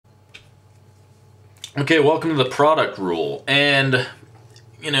Okay, welcome to the product rule. And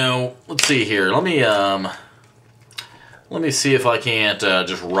let's see here. Let me see if I can't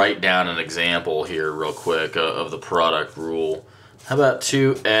just write down an example here real quick of the product rule. How about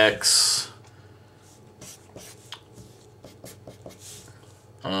 2x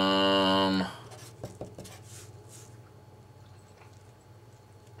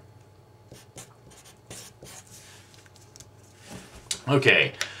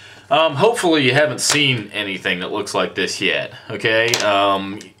okay. Hopefully you haven't seen anything that looks like this yet, okay?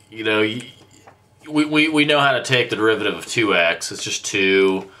 We know how to take the derivative of 2x. It's just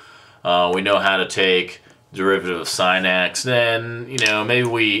 2. We know how to take derivative of sine x. Then, maybe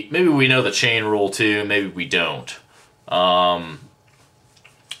we know the chain rule too, maybe we don't. I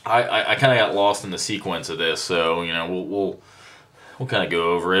kind of got lost in the sequence of this, so, we'll kind of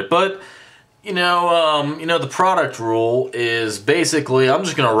go over it. But the product rule is basically, I'm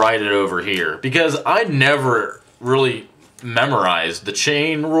just going to write it over here because I never really memorized the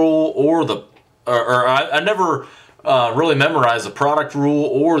chain rule or I never really memorized the product rule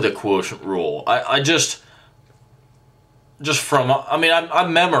or the quotient rule. I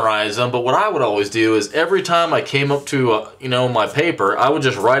memorized them, but what I would always do is every time I came up to, my paper, I would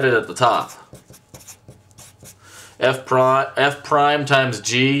just write it at the top. F prime times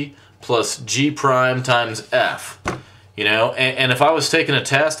G plus G prime times F, and if I was taking a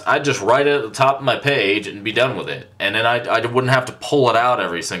test, I'd just write it at the top of my page and be done with it, and then I wouldn't have to pull it out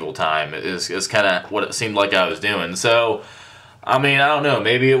every single time. Is kind of what it seemed like I was doing. So, I don't know,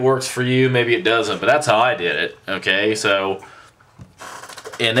 maybe it works for you, maybe it doesn't, but that's how I did it, okay? So,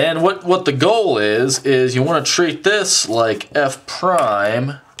 and then what the goal is you want to treat this like F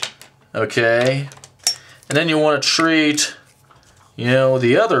prime, okay? And then you want to treat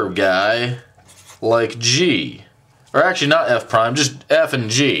the other guy like G. Or actually not F prime, just F and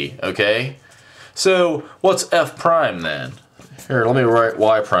G, okay? So what's F prime then? Here, let me write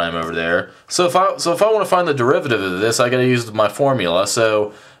Y prime over there. So if I want to find the derivative of this, I gotta use my formula.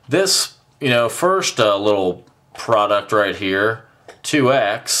 So this, first little product right here,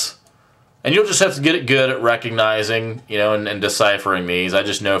 2x, and you'll just have to get it good at recognizing, and deciphering these. I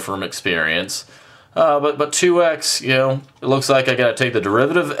just know from experience. But 2x, it looks like I got to take the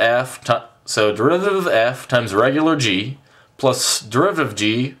derivative of f, so derivative of f times regular g plus derivative of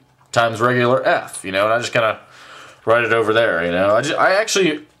g times regular f, and I just kind of write it over there,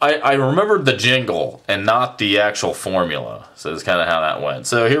 I remembered the jingle and not the actual formula, so that's kind of how that went.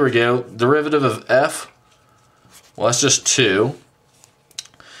 So here we go, derivative of f, well that's just 2,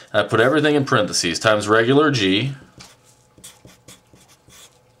 and I put everything in parentheses, times regular g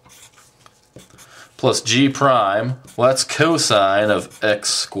plus g prime, well that's cosine of x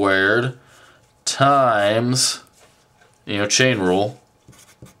squared times, chain rule,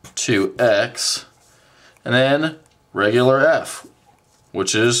 2x, and then regular f,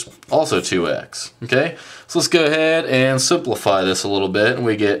 which is also 2x, okay? So let's go ahead and simplify this a little bit, and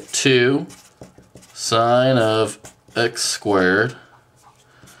we get 2 sine of x squared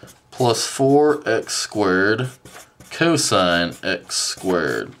plus 4x squared cosine x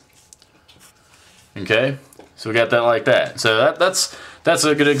squared. Okay, so we got that like that. So that's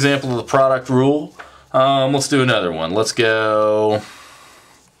a good example of the product rule. Let's do another one. Let's go,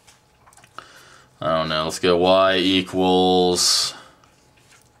 I don't know, let's go y equals,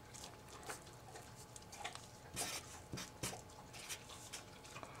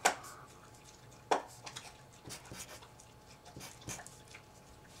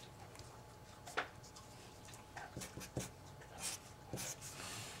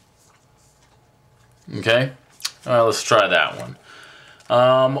 okay, all right, let's try that one.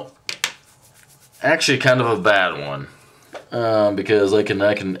 Actually kind of a bad one, because I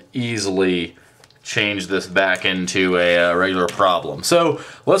can easily change this back into a regular problem. So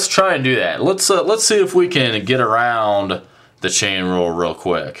let's try and do that. Let's see if we can get around the chain rule real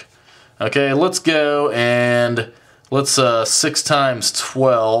quick. Okay, let's go and let's 6 times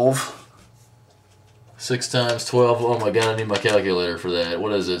 12. 6 times 12, oh my god, I need my calculator for that.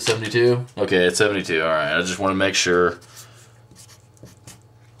 What is it, 72? Okay, it's 72, alright, I just want to make sure.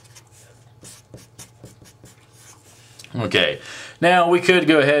 Okay, now we could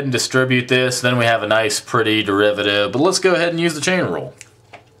go ahead and distribute this, then we have a nice pretty derivative, but let's go ahead and use the chain rule.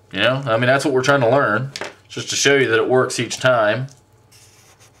 That's what we're trying to learn, just to show you that it works each time.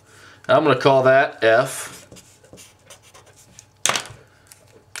 I'm going to call that F.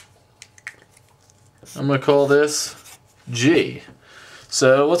 I'm going to call this G.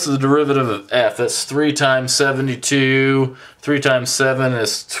 So what's the derivative of F? That's 3 times 72. 3 times 7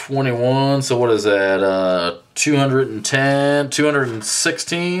 is 21. So what is that? 210,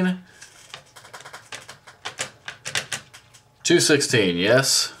 216? 216,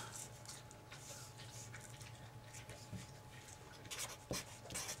 yes.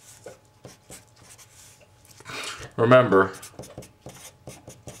 Remember.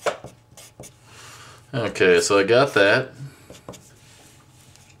 Okay, so I got that.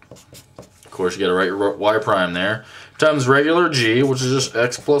 Of course, you got to write y prime there. Times regular g, which is just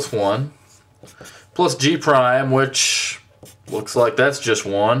x plus 1. Plus g prime, which looks like that's just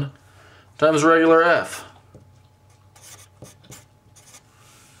 1. Times regular f.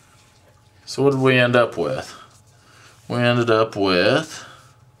 So what did we end up with? We ended up with...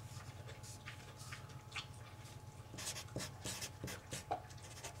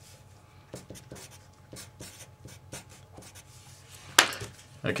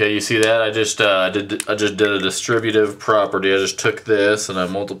 Okay, you see that? I just did a distributive property. I just took this and I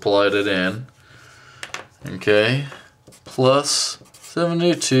multiplied it in. Okay, plus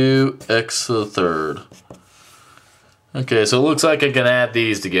 72x to the third. Okay, so it looks like I can add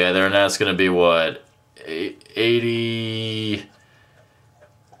these together, and that's going to be what? 288?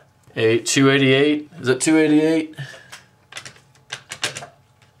 Is it 288?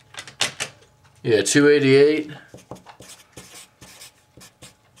 Yeah, 288.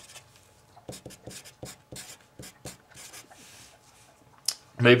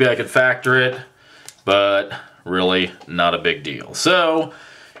 Maybe I could factor it, but really not a big deal. So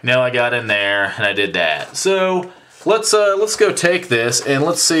now I got in there and I did that. So let's go take this and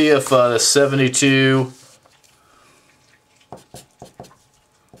let's see if the 72.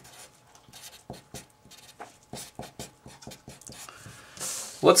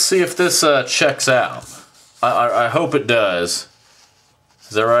 Let's see if this checks out. I hope it does.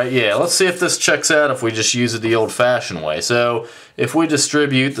 Is that right? Yeah, let's see if this checks out if we just use it the old-fashioned way. So if we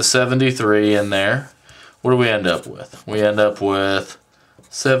distribute the 73 in there, what do we end up with? We end up with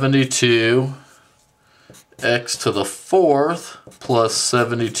 72 x to the fourth plus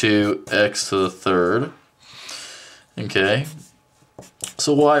 72 x to the third. Okay,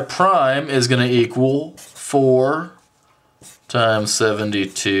 so y prime is going to equal 4 times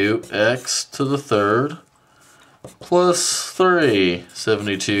 72 x to the third plus 3,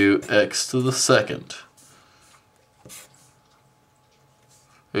 72 x to the second.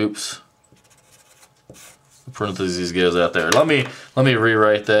 Oops. The parentheses goes out there. Let me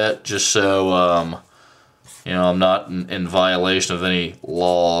rewrite that just so you know, I'm not in violation of any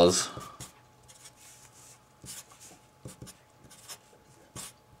laws.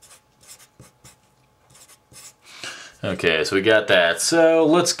 Okay, so we got that. So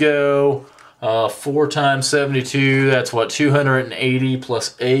let's go 4 times 72, that's what, 280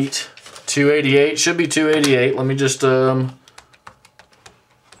 plus 8. 288, should be 288. Let me just,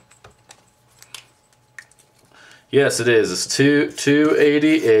 yes it is, it's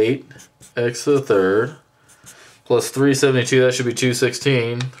 288 x to the third plus 372, that should be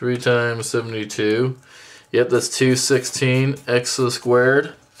 216. 3 times 72, yep, that's 216 x to the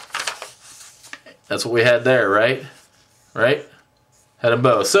squared. That's what we had there, right? Right? Had them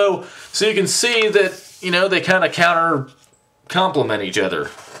both. So you can see that, you know, they kind of complement each other.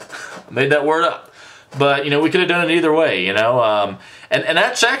 I made that word up. But, you know, we could have done it either way, you know. And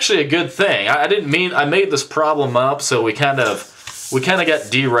that's actually a good thing. I didn't mean, I made this problem up so we kind of got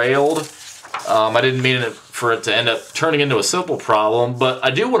derailed. I didn't mean for it to end up turning into a simple problem, but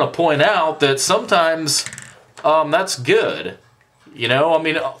I do want to point out that sometimes that's good. You know, I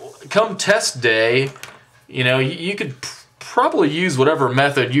mean, come test day, you know, you could probably use whatever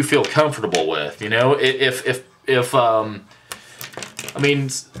method you feel comfortable with. You know, if I mean,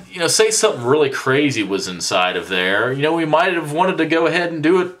 you know, say something really crazy was inside of there, you know, we might have wanted to go ahead and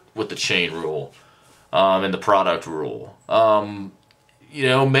do it with the chain rule and the product rule. You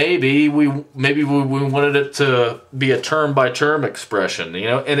know, maybe we wanted it to be a term by term expression. You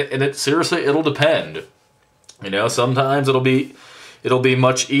know, and it seriously, it'll depend. You know, sometimes it'll be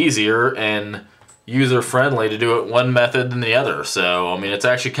much easier and user friendly to do it one method than the other. So I mean, it's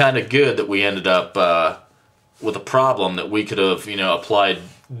actually kind of good that we ended up with a problem that we could have, you know, applied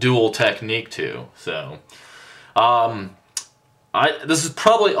dual technique to. So this is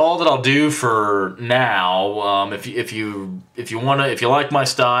probably all that I'll do for now. If you like my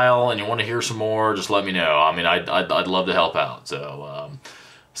style and you want to hear some more, just let me know. I mean, I'd love to help out. So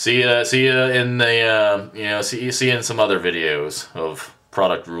see ya in the you know, see you in some other videos of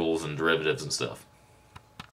product rules and derivatives and stuff.